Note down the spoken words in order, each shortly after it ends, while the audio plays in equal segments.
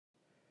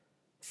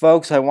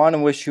Folks, I want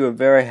to wish you a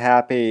very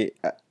happy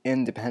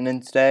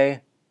Independence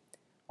Day.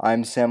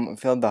 I'm Sam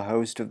Whitfield, the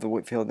host of the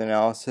Whitfield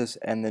Analysis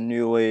and the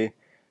newly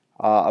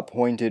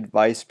appointed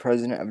Vice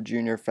President of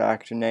Junior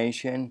Factor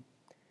Nation.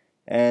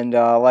 And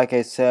like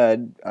I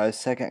said a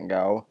second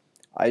ago,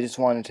 I just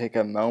want to take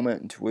a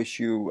moment to wish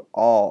you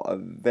all a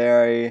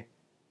very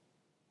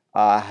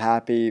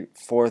happy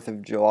 4th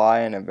of July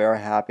and a very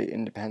happy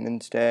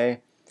Independence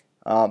Day.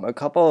 A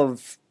couple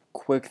of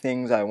quick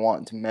things I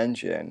want to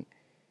mention.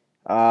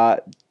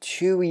 2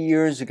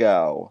 years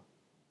ago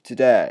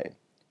today,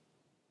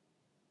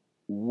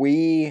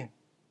 we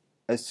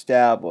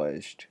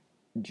established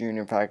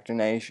Junior Factor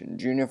Nation.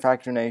 Junior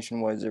Factor Nation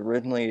was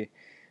originally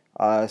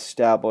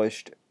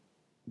established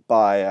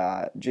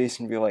by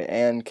Jason Vealey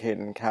and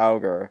Caden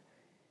Cowger.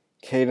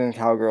 Caden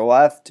Cowger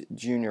left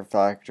Junior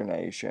Factor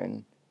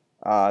Nation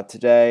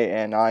today,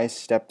 and I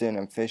stepped in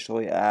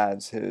officially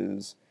as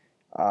his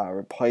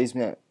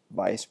replacement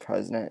vice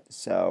president.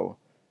 So,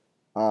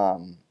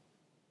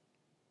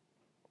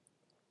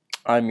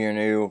 I'm your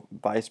new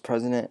vice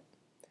president,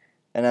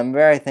 and I'm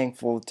very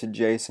thankful to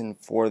Jason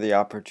for the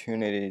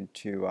opportunity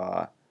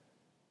to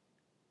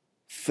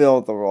fill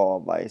the role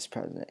of vice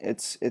president.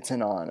 It's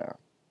an honor.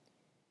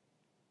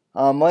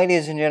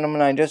 Ladies and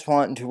gentlemen, I just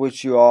want to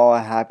wish you all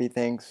a happy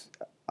 4th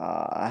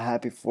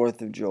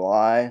of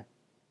July,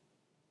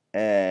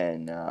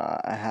 and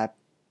a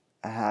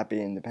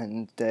happy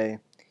Independence Day.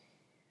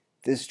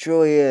 This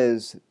truly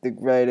is the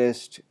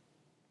greatest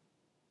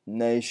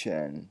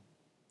nation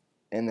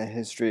in the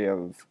history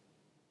of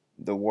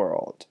the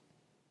world,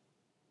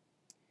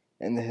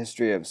 in the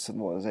history of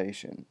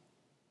civilization.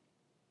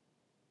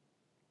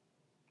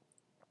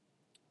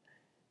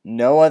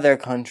 No other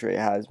country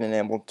has been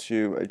able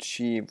to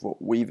achieve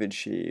what we've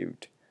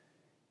achieved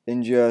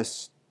in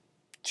just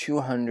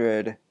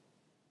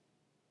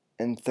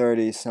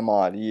 230 some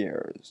odd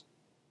years.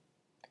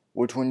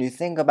 Which, when you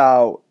think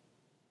about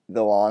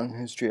the long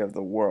history of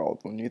the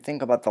world, when you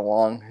think about the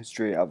long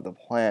history of the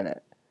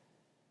planet,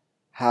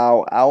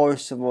 how our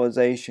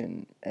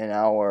civilization and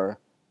our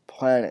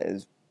planet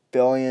is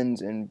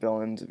billions and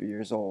billions of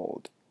years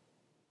old,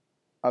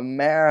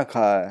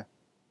 America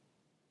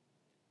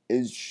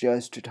is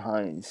just a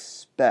tiny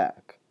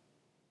speck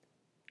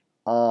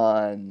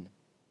on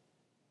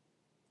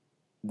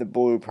the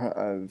blueprint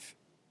of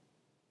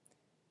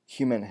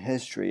human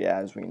history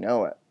as we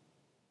know it.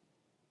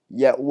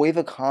 Yet we've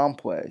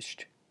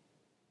accomplished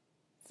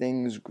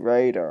things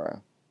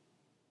greater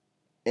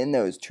in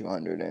those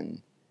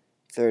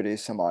 230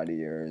 some odd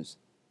years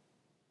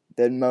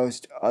than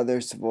most other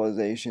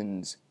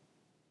civilizations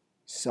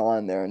saw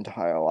in their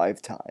entire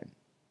lifetime.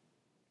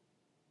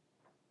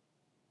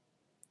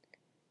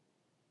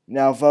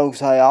 Now,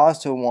 folks, I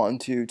also want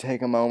to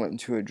take a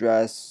moment to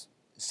address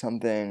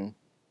something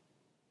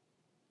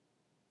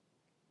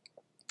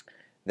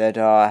that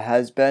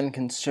has been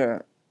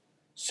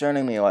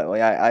concerning me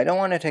lately. I don't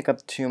want to take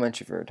up too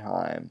much of your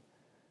time,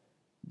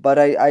 but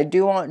I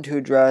do want to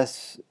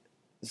address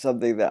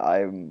something that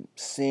I'm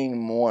seeing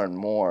more and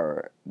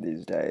more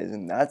these days,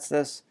 and that's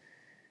this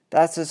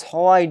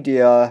whole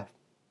idea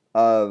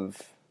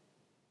of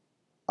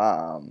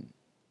that's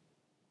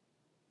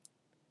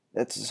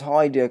this whole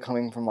idea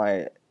coming from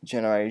my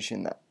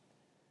generation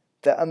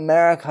that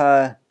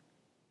America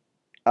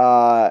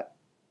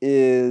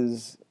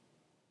is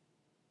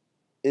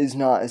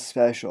not as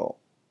special,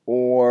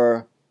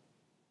 or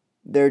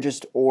they're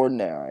just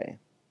ordinary,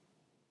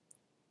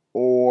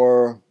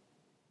 or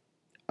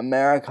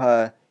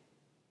America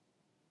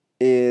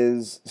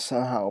is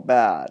somehow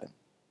bad.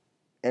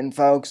 And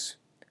folks,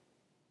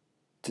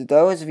 to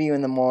those of you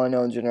in the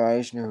millennial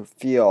generation who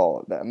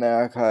feel that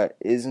America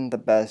isn't the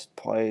best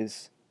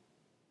place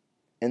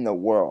in the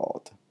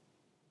world,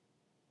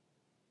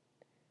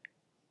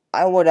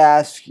 I would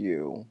ask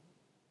you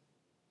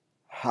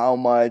how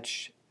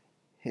much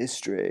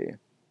history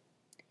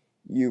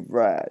you've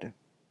read.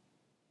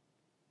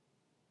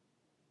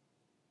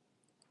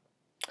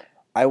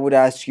 I would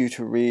ask you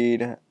to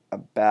read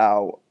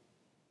about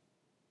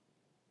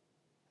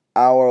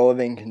our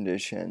living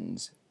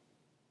conditions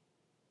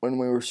when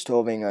we were still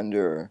living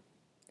under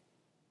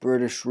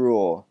British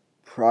rule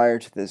prior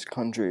to this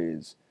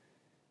country's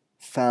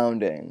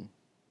founding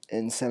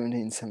in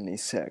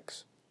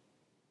 1776.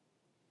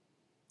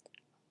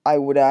 I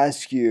would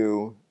ask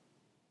you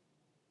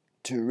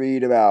to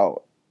read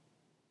about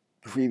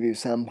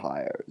previous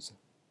empires,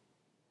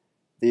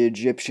 the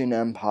Egyptian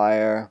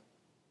Empire,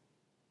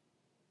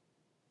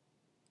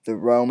 the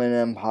Roman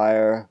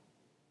Empire,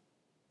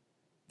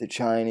 the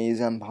Chinese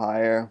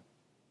Empire,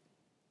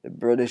 the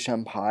British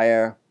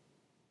Empire,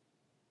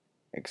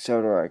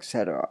 etc.,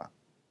 etc.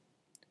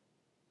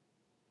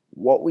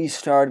 What we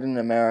started in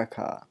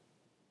America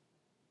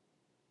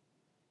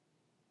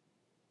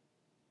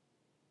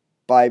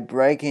by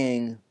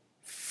breaking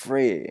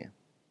free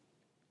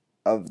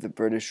of the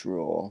British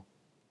rule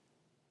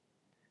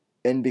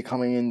and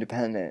becoming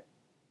independent.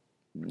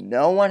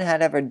 No one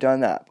had ever done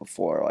that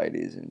before,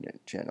 ladies and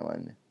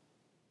gentlemen.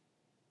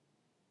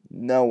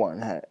 No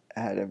one had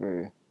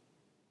ever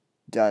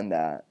done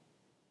that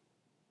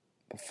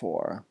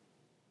before.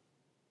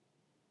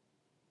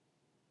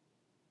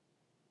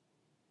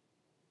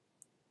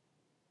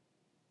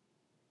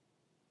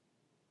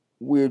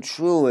 We're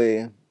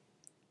truly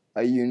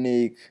a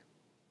unique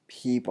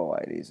people,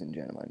 ladies and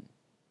gentlemen.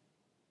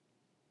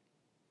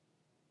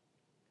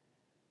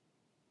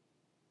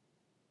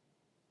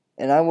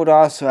 And I would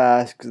also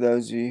ask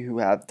those of you who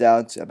have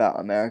doubts about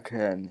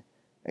American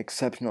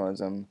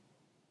exceptionalism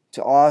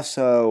to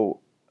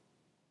also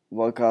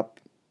look up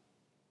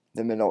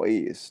the Middle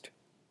East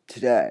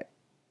today.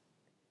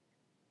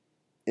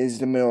 Is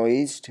the Middle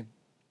East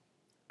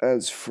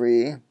as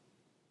free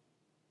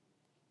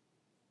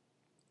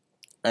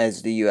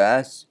as the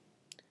US?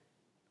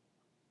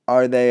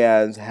 Are they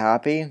as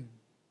happy?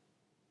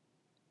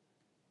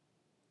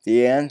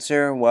 The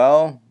answer,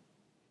 well,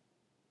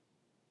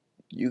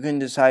 you can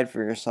decide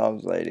for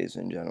yourselves, ladies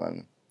and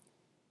gentlemen.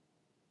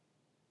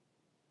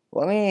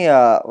 Let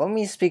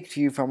me speak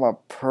to you from a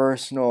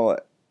personal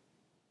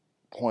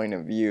point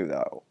of view,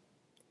 though.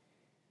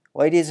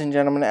 Ladies and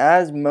gentlemen,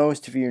 as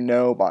most of you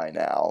know by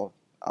now,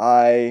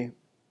 I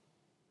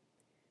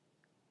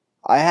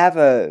have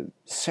a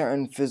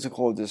certain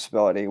physical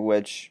disability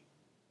which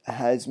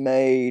has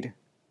made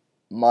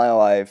my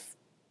life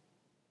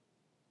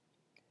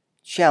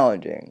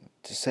challenging,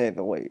 to say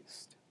the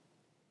least.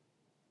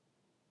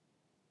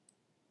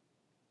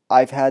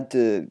 I've had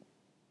to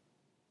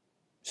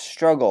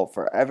struggle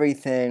for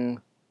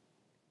everything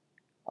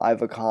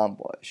I've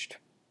accomplished,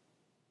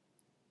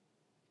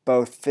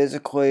 both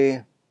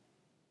physically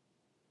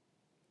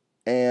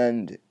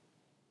and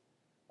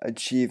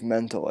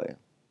achievementally,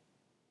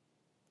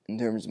 in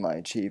terms of my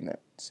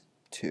achievements,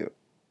 too.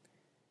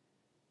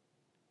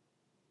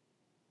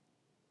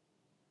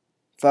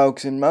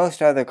 Folks, in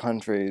most other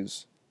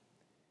countries,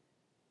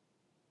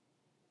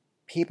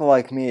 people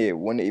like me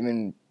wouldn't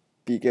even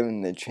be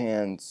given the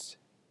chance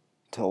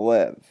to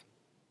live.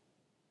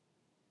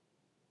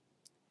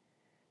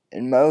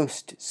 In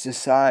most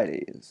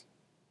societies,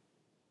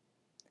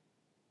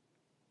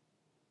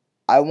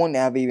 I wouldn't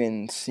have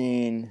even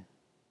seen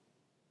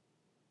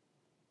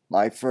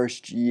my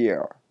first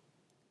year.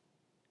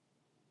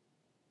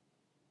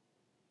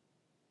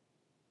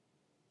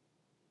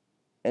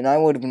 And I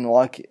would have been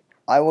lucky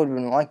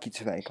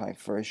to make my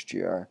first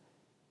year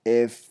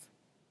if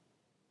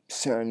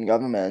certain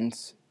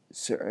governments,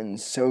 certain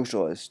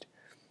socialist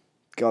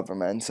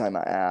governments, I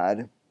might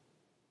add,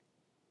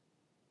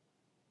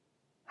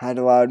 had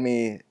allowed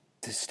me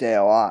to stay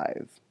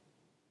alive.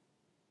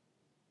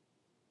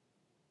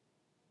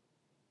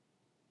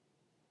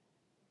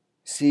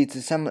 See,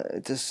 to some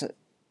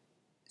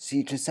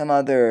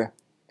other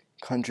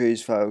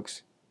countries,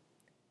 folks,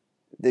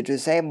 the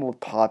disabled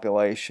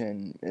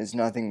population is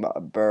nothing but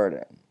a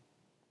burden.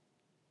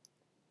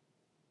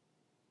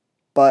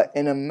 But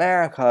in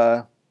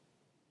America,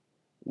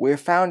 we're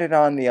founded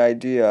on the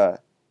idea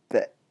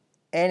that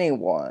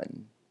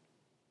anyone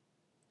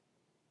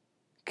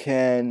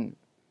can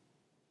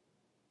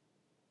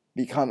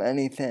become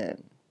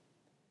anything.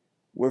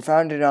 We're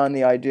founded on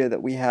the idea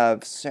that we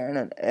have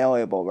certain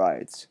inalienable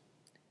rights,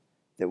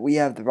 that we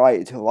have the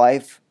right to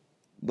life,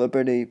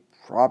 liberty,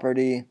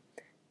 property,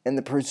 and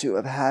the pursuit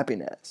of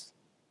happiness.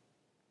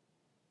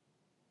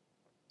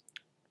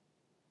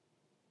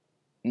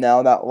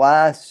 Now, that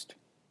last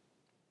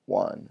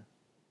one,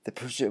 the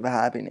pursuit of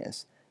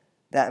happiness,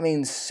 that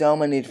means so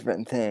many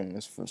different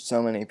things for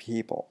so many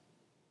people.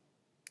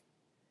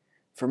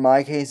 For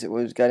my case, it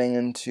was getting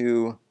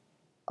into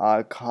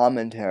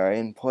commentary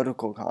and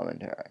political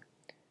commentary.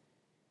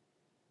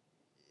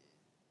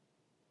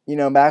 You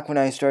know, back when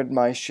I started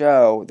my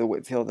show, The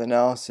Whitfield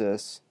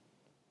Analysis,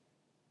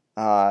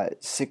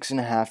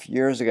 6.5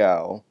 years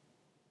ago,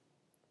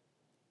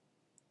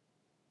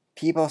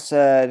 people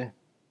said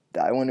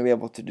that I wouldn't be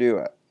able to do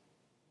it.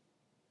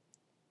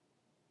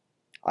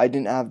 I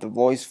didn't have the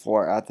voice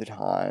for it at the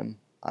time.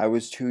 I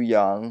was too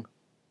young.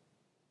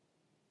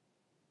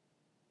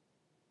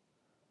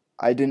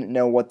 I didn't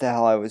know what the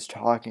hell I was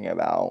talking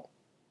about.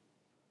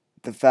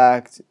 The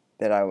fact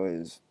that I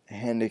was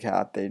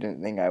handicapped, they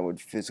didn't think I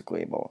would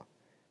physically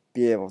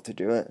be able to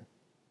do it.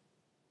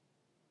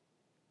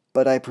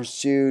 But I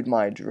pursued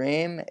my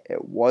dream.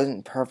 It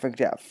wasn't perfect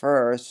at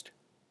first,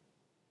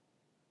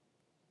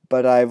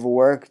 but I've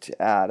worked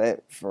at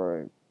it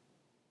for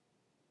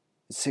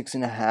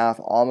 6.5,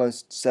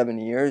 almost 7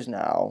 years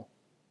now.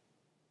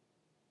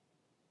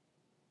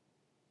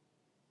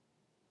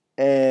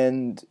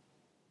 And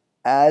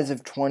as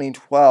of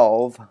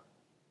 2012,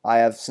 I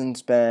have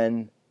since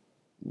been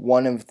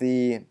one of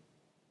the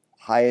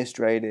highest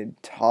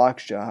rated talk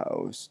show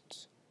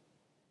hosts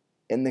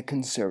in the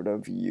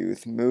conservative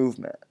youth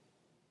movement,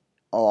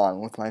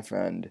 along with my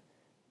friend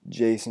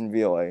Jason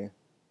Vealey,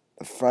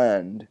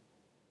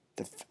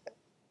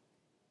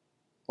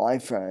 my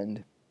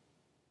friend,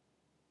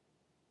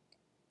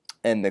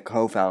 and the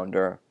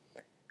co-founder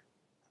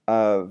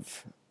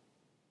of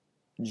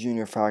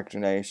Junior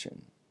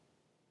Fractionation.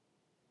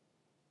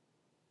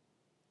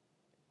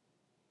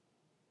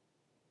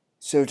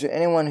 So to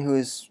anyone who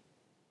is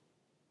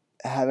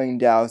having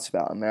doubts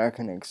about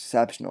American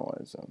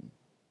exceptionalism,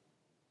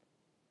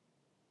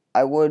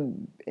 I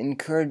would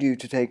encourage you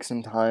to take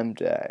some time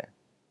today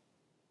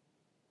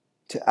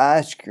to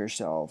ask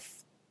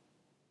yourself,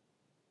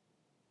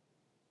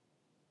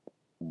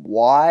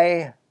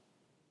 why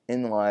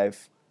in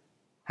life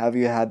have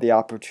you had the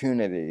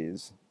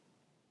opportunities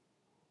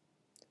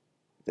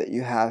that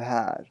you have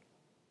had?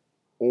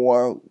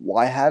 Or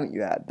why haven't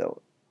you had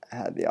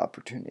the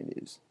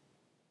opportunities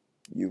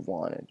you've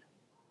wanted?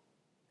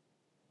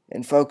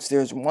 And folks,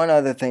 there's one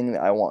other thing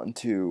that I want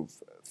to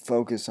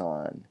focus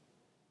on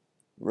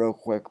real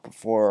quick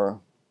before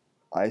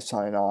I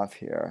sign off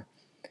here,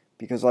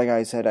 because like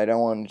I said, I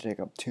don't want to take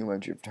up too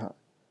much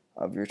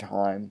of your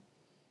time.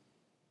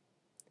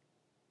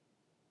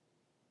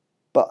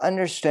 But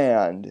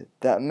understand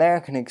that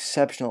American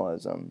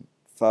exceptionalism,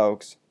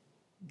 folks,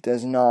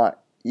 does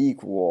not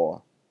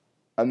equal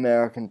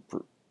American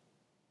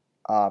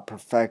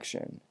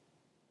perfection.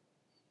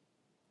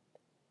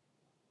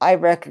 I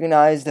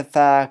recognize the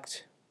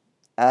fact,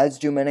 as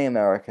do many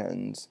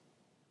Americans,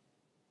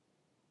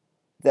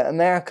 that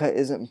America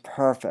isn't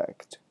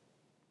perfect.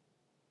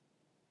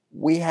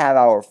 We have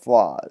our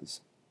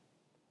flaws.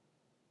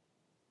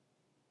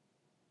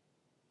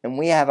 And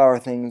we have our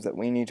things that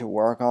we need to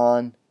work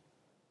on.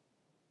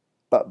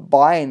 But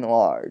by and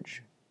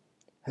large,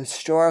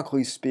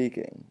 historically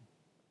speaking,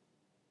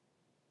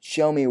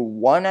 show me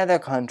one other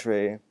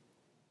country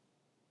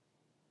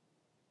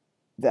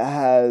that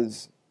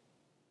has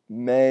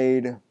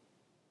made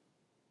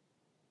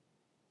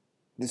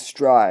the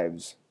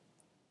strives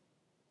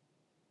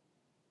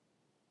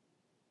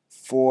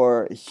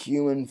for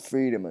human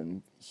freedom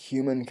and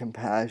human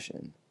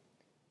compassion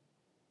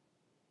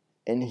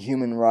and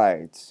human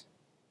rights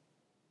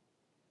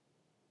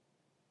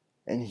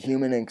and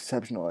human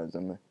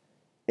exceptionalism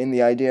in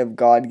the idea of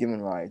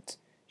God-given rights.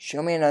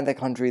 Show me another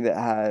country that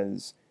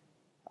has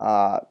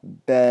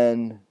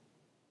been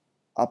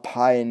a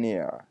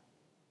pioneer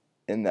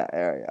in that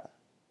area.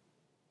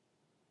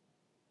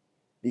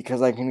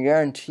 Because I can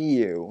guarantee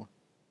you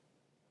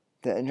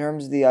that in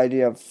terms of the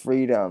idea of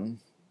freedom,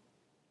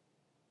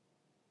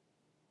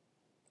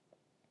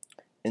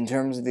 in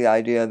terms of the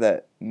idea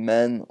that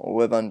men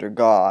live under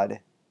God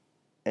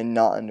and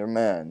not under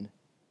men,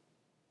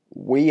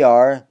 we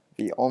are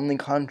the only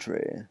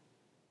country,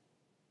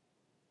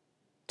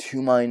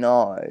 to my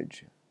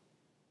knowledge,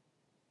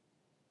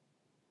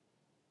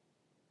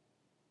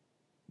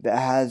 that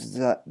has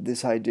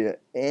this idea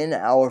in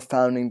our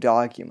founding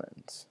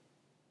documents.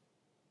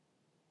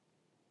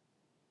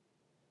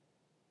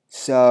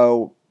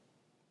 So,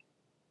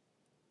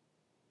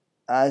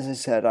 as I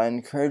said, I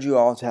encourage you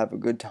all to have a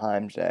good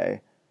time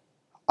today.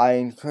 I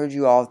encourage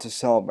you all to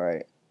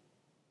celebrate.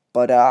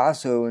 But I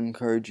also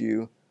encourage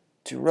you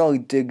to really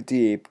dig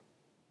deep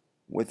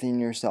within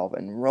yourself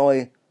and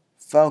really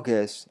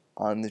focus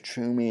on the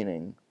true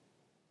meaning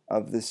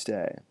of this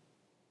day.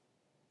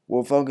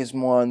 We'll focus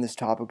more on this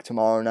topic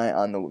tomorrow night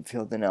on the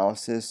field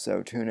analysis,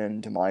 so tune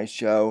in to my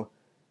show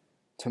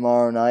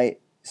tomorrow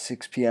night,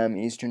 6 p.m.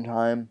 Eastern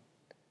Time,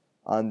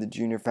 on the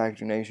Junior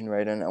Factor Nation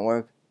Radio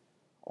Network.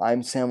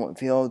 I'm Sam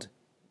Whitfield,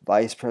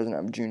 Vice President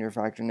of Junior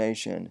Factor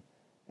Nation,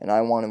 and I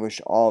want to wish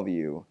all of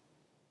you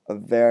a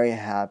very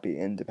happy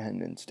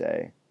Independence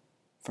Day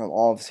from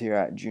all of us here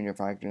at Junior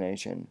Factor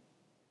Nation.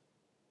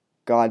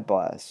 God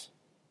bless.